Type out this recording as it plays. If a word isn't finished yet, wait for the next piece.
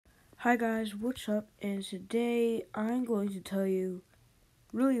Hi guys, what's up? And today I'm going to tell you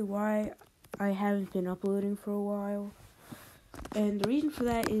really why I haven't been uploading for a while. And the reason for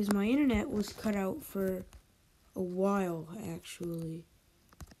that is my internet was cut out for a while actually.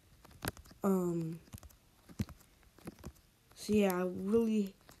 So yeah, I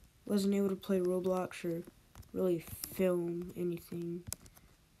really wasn't able to play Roblox or really film anything,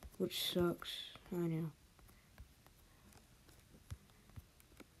 which sucks, I know.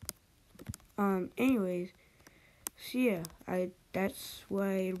 Anyways, so yeah, that's why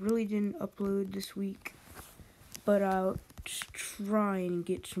I really didn't upload this week. But I'll just try and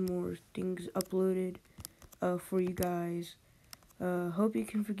get some more things uploaded for you guys. Hope you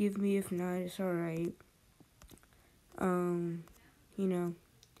can forgive me. If not, it's alright. You know,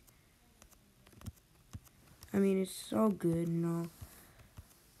 I mean, it's all good and all.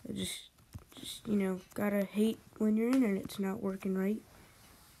 I just, gotta hate when your internet's not working right.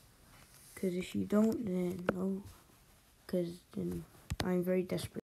 Because if you don't, then, because then I'm very desperate.